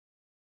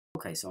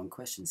Okay, so in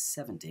question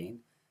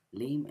 17,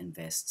 Liam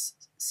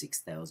invests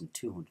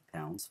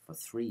 £6,200 for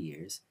 3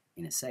 years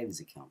in a savings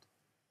account.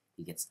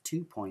 He gets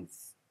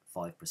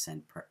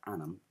 2.5% per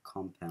annum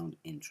compound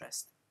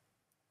interest.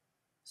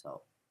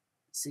 So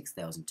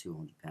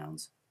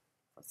 £6,200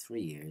 for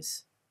 3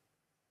 years,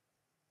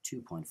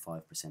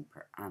 2.5%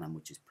 per annum,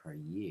 which is per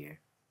year,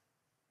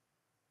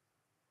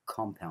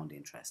 compound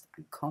interest.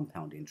 And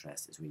compound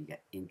interest is where you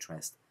get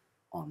interest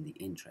on the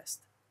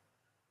interest.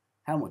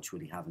 How much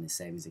would he have in his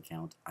savings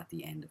account at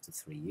the end of the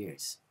 3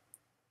 years?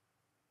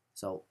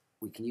 So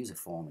we can use a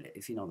formula.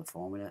 If you know the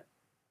formula,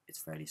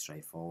 it's fairly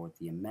straightforward.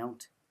 The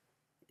amount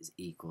is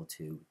equal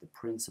to the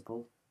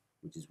principal,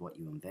 which is what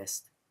you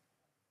invest,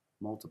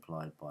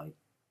 multiplied by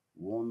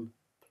 1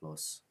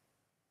 plus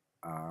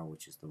r,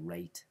 which is the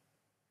rate,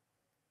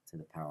 to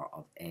the power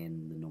of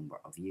n, the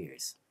number of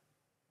years.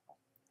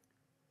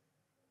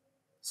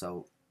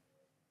 So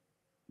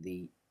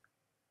the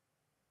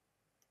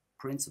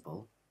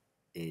principal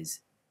is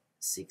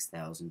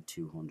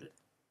 6,200.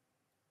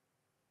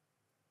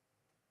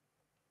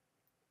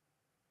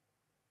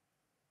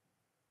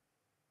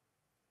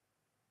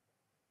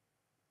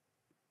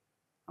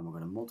 And we're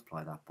going to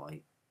multiply that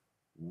by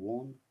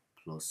 1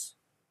 plus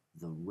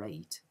the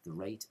rate. The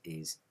rate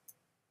is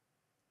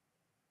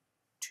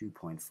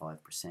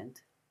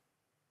 2.5%.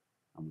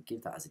 And we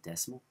give that as a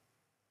decimal,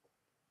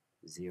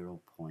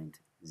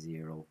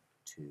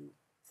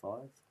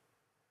 0.025.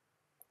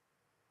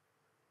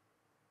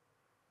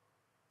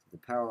 The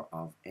power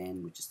of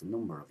n, which is the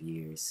number of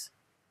years,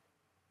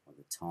 or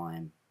the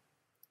time,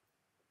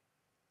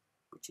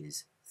 which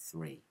is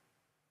 3.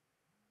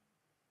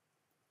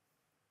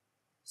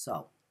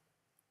 So,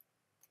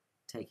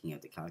 taking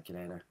out the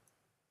calculator,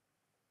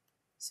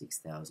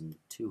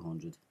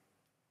 6,200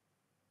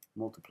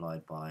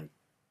 multiplied by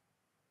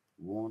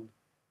 1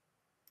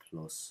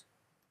 plus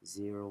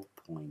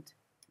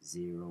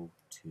 0.025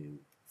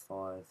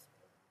 to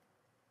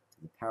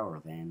the power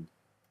of n,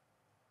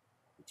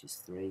 which is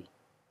 3,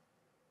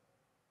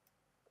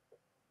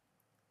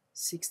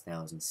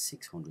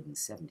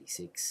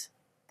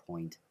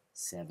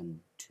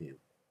 6,676.72.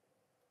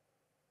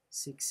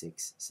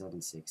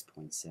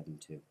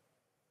 6676.72.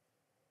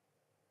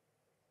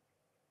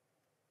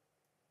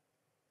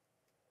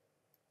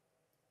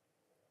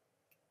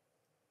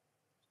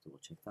 Double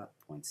check that,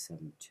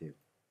 0.72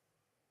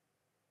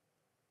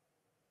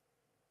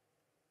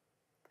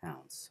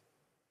 pounds.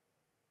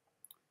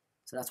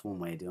 So that's one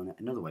way of doing it.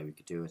 Another way we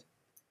could do it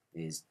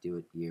is do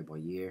it year by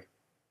year.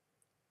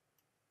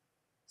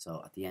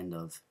 So at the end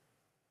of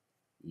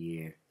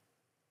year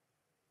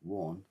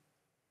 1,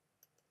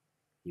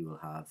 you will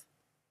have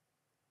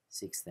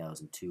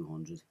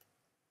 6,200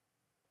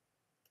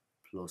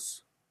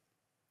 plus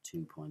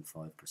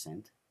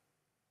 2.5%,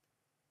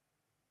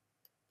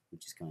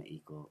 which is going to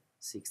equal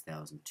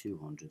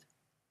 6,200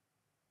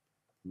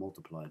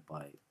 multiplied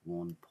by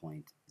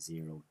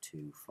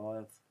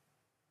 1.025.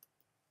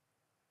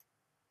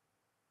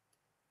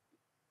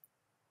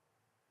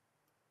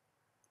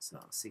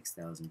 So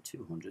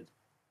 6,200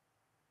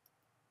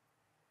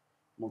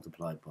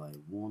 multiplied by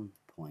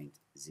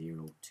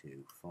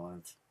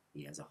 1.025.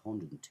 He has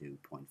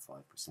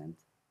 102.5%,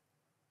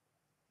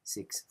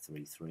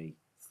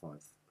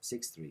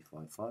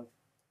 6355.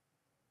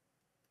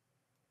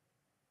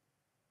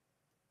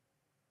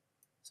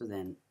 So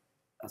then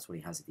that's what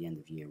he has at the end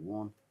of year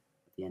 1.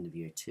 At the end of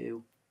year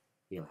 2,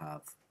 he'll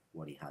have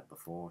what he had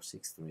before,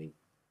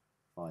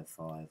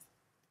 6355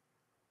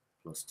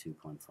 plus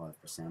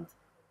 2.5%,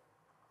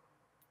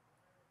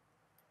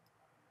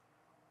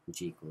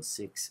 which equals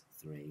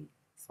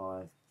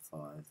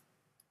 6355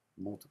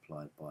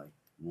 multiplied by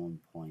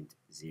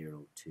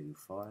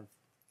 1.025.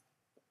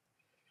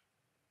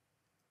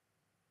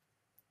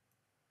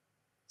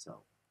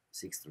 So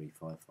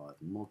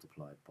 6355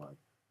 multiplied by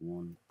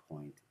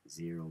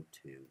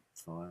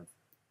 1.025,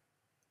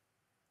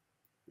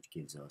 which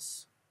gives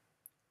us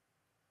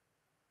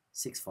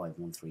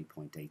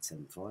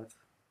 6513.875.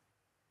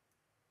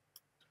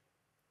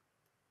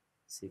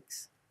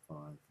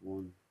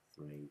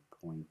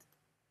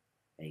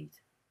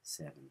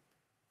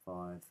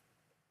 6513.875.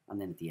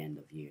 And then at the end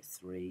of year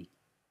 3,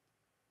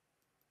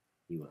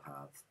 he will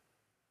have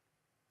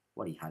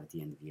what he had at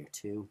the end of year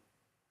 2,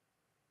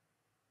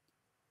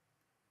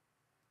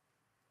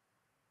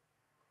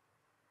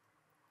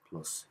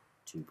 plus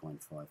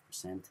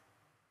 2.5%,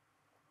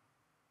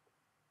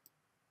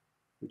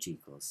 which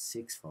equals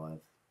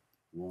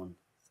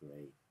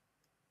 6513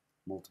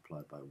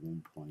 multiplied by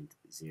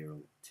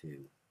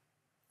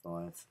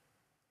 1.025.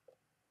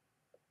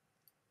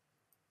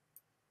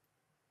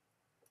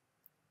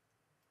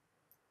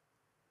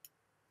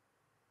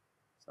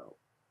 So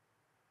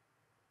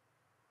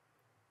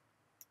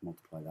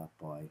multiply that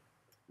by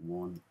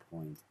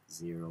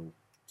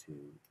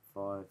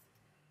 1.025,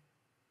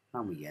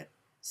 and we get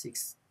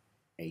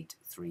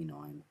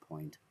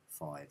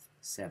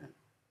 6839.57.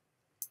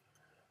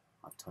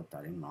 I've typed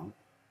that in wrong,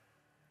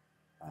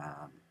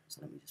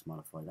 so let me just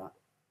modify that.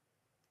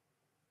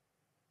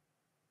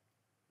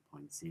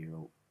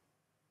 0.0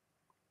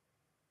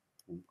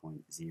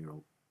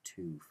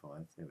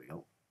 1.025, there we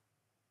go.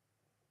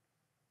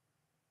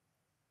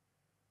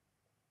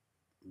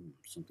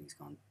 Something's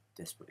gone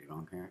desperately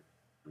wrong here.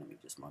 Let me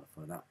just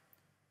modify that.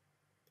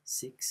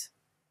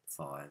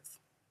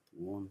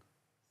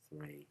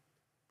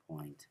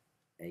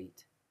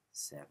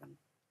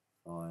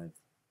 6513.875.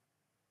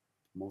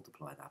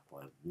 Multiply that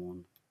by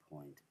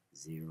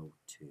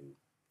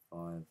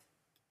 1.025.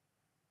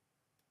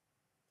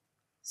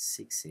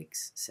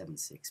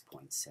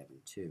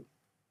 6676.72.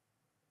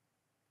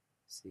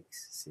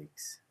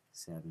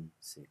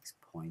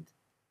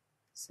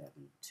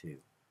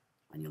 6676.72.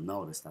 And you'll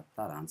notice that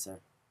that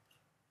answer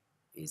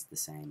is the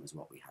same as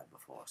what we had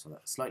before. So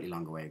that's a slightly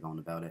longer way of going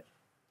about it,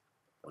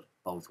 but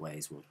both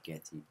ways will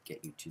get you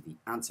to the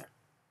answer.